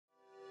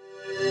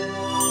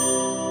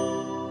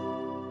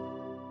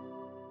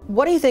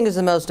What do you think is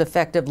the most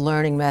effective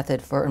learning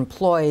method for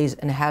employees,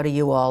 and how do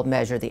you all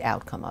measure the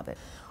outcome of it?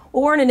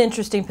 Well, we're in an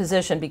interesting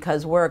position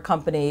because we're a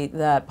company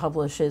that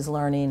publishes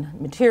learning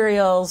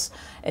materials,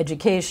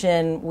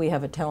 education. We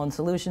have a talent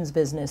solutions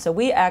business. So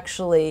we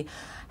actually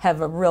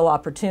have a real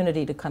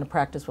opportunity to kind of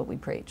practice what we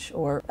preach,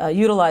 or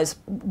utilize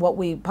what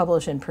we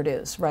publish and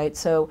produce, right?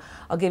 So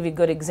I'll give you a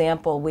good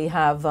example. We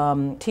have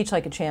Teach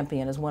Like a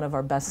Champion is one of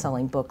our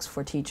best-selling books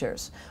for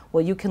teachers.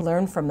 Well, you can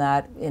learn from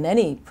that in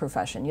any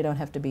profession. You don't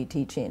have to be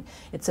teaching.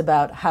 It's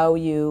about how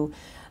you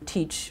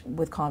teach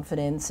with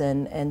confidence,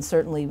 and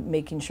certainly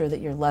making sure that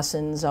your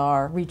lessons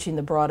are reaching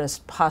the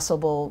broadest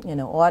possible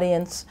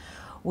audience.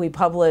 We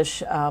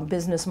publish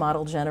business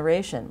model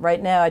generation.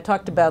 Right now, I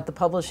talked about the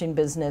publishing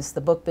business,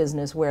 the book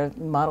business, where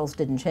models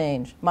didn't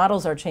change.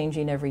 Models are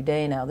changing every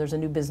day now. There's a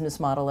new business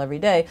model every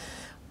day.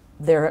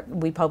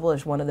 We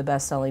publish one of the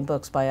best-selling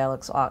books by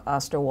Alex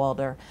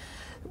Osterwalder.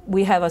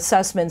 We have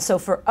assessments. So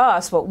for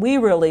us, what we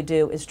really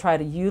do is try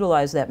to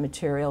utilize that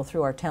material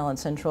through our Talent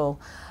Central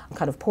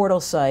kind of portal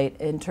site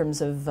in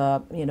terms of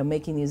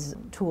making these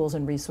tools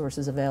and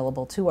resources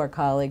available to our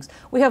colleagues.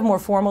 We have more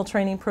formal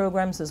training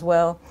programs as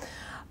well.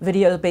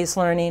 Video-based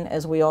learning,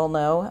 as we all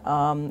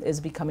know,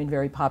 is becoming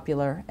very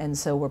popular, and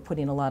so we're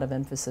putting a lot of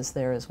emphasis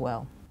there as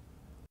well.